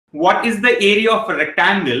what is the area of a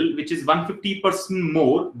rectangle which is 150%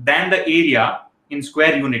 more than the area in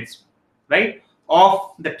square units, right,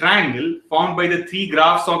 of the triangle formed by the three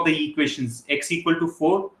graphs of the equations x equal to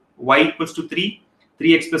 4, y equals to 3,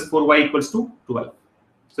 3x plus 4y equals to 12.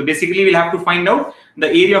 So basically we'll have to find out the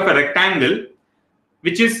area of a rectangle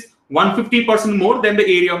which is 150% more than the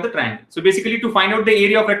area of the triangle. So basically to find out the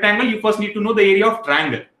area of rectangle, you first need to know the area of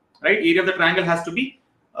triangle, right? Area of the triangle has to be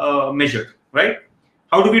measured, right?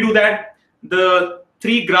 How do we do that? The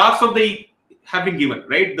three graphs of the have been given,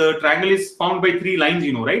 right? The triangle is formed by three lines,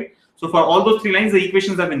 you know, right? So for all those three lines, the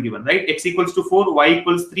equations have been given, right? X equals to 4, y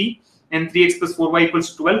equals 3, and 3x plus 4y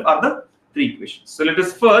equals to 12 are the three equations. So let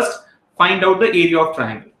us first find out the area of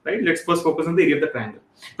triangle, right? Let's first focus on the area of the triangle.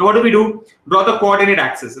 Now what do we do? Draw the coordinate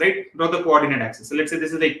axis, right? Draw the coordinate axis. So let's say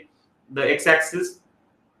this is like the x-axis,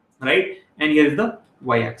 right? And here is the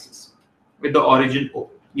y-axis with the origin O.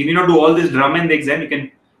 You need not do all this drama in the exam. You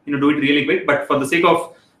can, you know, do it really quick. But for the sake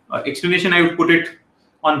of explanation, I would put it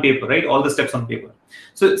on paper, right? All the steps on paper.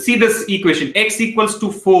 So see this equation: x equals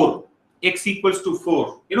to 4. X equals to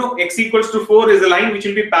 4. You know, x equals to 4 is a line which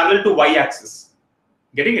will be parallel to y-axis.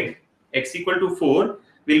 Getting it? X equal to 4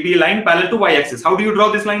 will be a line parallel to y-axis. How do you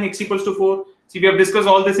draw this line x equals to 4? See, we have discussed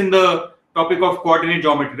all this in the topic of coordinate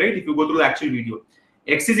geometry, right? If you go through the actual video,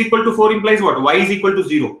 x is equal to 4 implies what? Y is equal to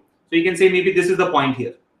 0. So you can say maybe this is the point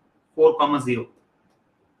here, 4, 0.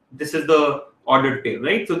 This is the ordered pair,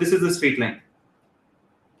 right? So this is the straight line.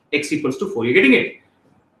 X equals to 4. You're getting it?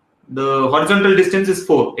 The horizontal distance is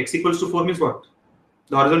 4. X equals to 4 means what?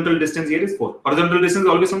 The horizontal distance here is 4. Horizontal distance is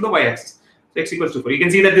always from the y-axis. So x equals to 4. You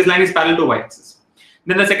can see that this line is parallel to y-axis.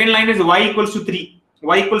 Then the second line is y equals to 3.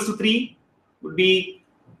 Y equals to 3 would be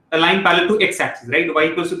a line parallel to x-axis, right? Y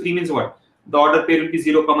equals to 3 means what? The order pair will be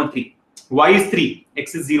 0, 3. Y is 3.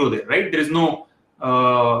 X is 0 there, right? There is no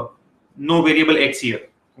no variable x here.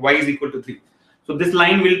 Y is equal to 3. So this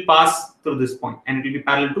line will pass through this point and it will be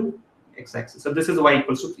parallel to x-axis. So this is y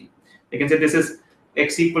equals to 3. You can say this is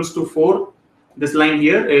x equals to 4. This line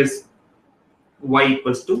here is y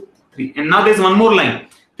equals to 3. And now there's one more line,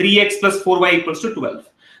 3x plus 4y equals to 12.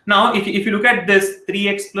 Now, if you look at this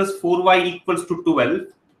 3x plus 4y equals to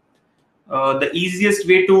 12, the easiest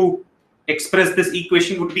way to express this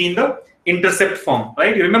equation would be in the intercept form,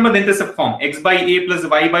 right? You remember the intercept form, x by a plus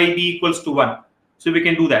y by b equals to 1. So we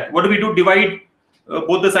can do that. What do? Divide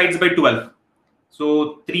both the sides by 12.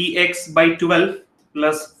 So 3x by 12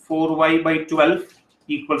 plus 4y by 12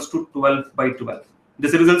 equals to 12 by 12.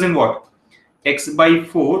 This results in what? X by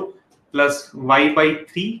 4 plus y by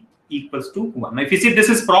 3 equals to 1. Now if you see, this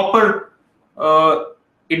is proper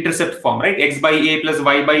intercept form, right? X by a plus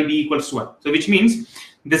y by b equals to 1. So which means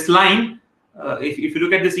this line, if you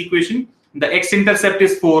look at this equation, the x-intercept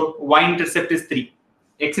is 4, y-intercept is 3.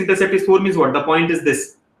 X-intercept is 4 means what? The point is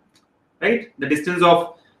this, right? The distance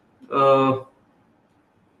of the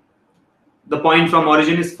point from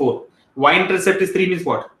origin is 4. Y-intercept is 3 means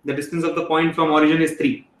what? The distance of the point from origin is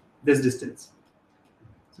 3. This distance.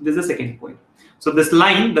 So this is the second point. So this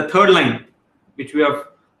line, the third line, which we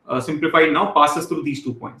have simplified now, passes through these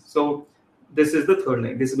 2 points. So this is the third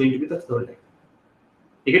line. This is going to be the third line.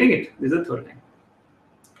 You're getting it? This is the third line.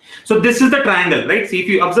 So this is the triangle, right? See, if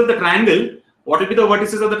you observe the triangle, what will be the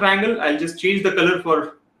vertices of the triangle? I'll just change the color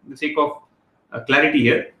for the sake of clarity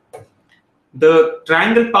here. The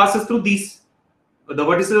triangle passes through these. The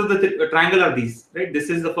vertices of the triangle are these, right? This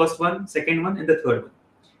is the first one, second one, and the third one.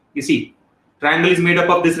 You see, triangle is made up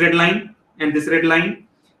of this red line and this red line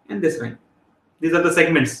and this line. These are the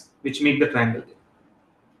segments which make the triangle.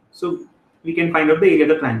 So we can find out the area of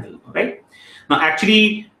the triangle, right? Now,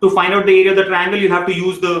 actually, to find out the area of the triangle, you have to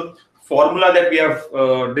use the formula that we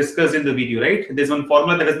have discussed in the video, right? There's one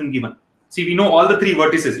formula that has been given. See, we know all the three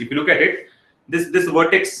vertices. If you look at it, this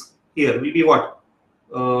vertex here will be what?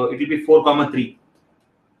 It will be 4, 3.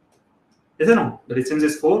 Isn't it? The distance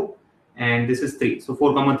is 4 and this is 3. So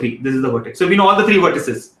 4, 3. This is the vertex. So we know all the three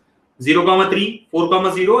vertices. 0, 3,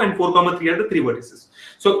 4, 0, and 4, 3 are the three vertices.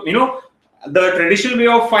 So, you know, the traditional way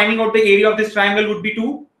of finding out the area of this triangle would be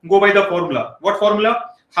to go by the formula. What formula?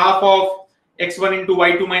 Half of x1 into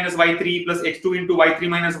y2 minus y3 plus x2 into y3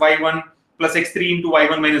 minus y1 plus x3 into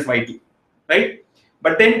y1 minus y2, right?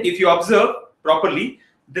 But then if you observe properly,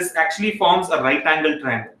 this actually forms a right angle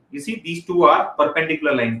triangle. You see, these two are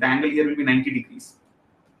perpendicular lines. The angle here will be 90 degrees.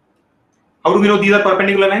 How do we know these are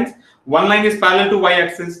perpendicular lines? One line is parallel to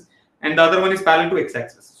y-axis and the other one is parallel to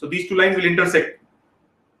x-axis. So these two lines will intersect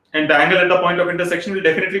and the angle at the point of intersection will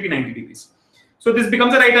definitely be 90 degrees. So this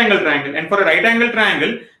becomes a right angle triangle, and for a right angle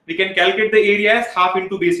triangle, we can calculate the area as half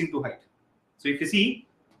into base into height. So if you see,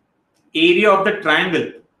 area of the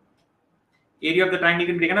triangle area of the triangle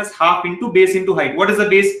can be taken as half into base into height. What is the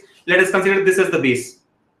base? Let us consider this as the base.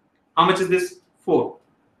 How much is this? 4.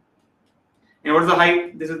 And what is the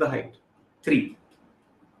height? This is the height, 3.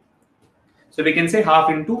 So we can say half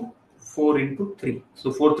into 4 into 3.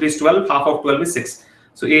 So 4 3 is 12. Half of 12 is 6.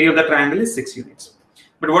 So area of the triangle is 6 units.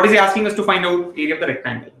 But what is he asking us to find out? Area of the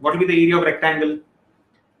rectangle. What will be the area of rectangle?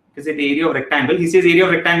 Is it the area of rectangle? He says area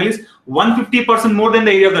of rectangle is 150% more than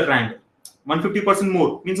the area of the triangle. 150%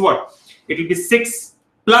 more means what? It will be 6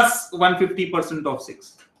 plus 150% of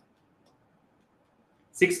 6.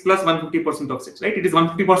 6 plus 150% of 6, right? It is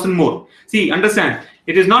 150% more. See, understand,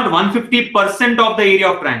 it is not 150% of the area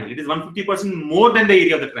of triangle. It is 150% more than the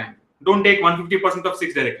area of the triangle. Don't take 150% of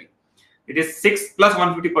 6 directly. It is 6 plus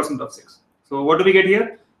 150% of 6. So what do we get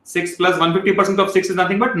here? 6 plus 150% of 6 is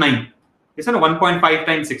nothing but 9. It's 1.5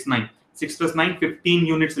 times 6, 9. 6 plus 9, 15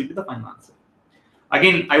 units will be the final answer.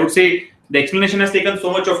 Again, I would say the explanation has taken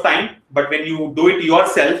so much of time, but when you do it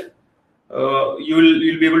yourself,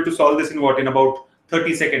 you'll be able to solve this in what? In about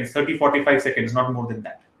 30 seconds, 30, 45 seconds, not more than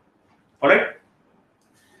that. All right.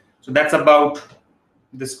 So that's about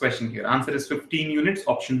this question here. Answer is 15 units,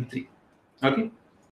 option 3. Okay.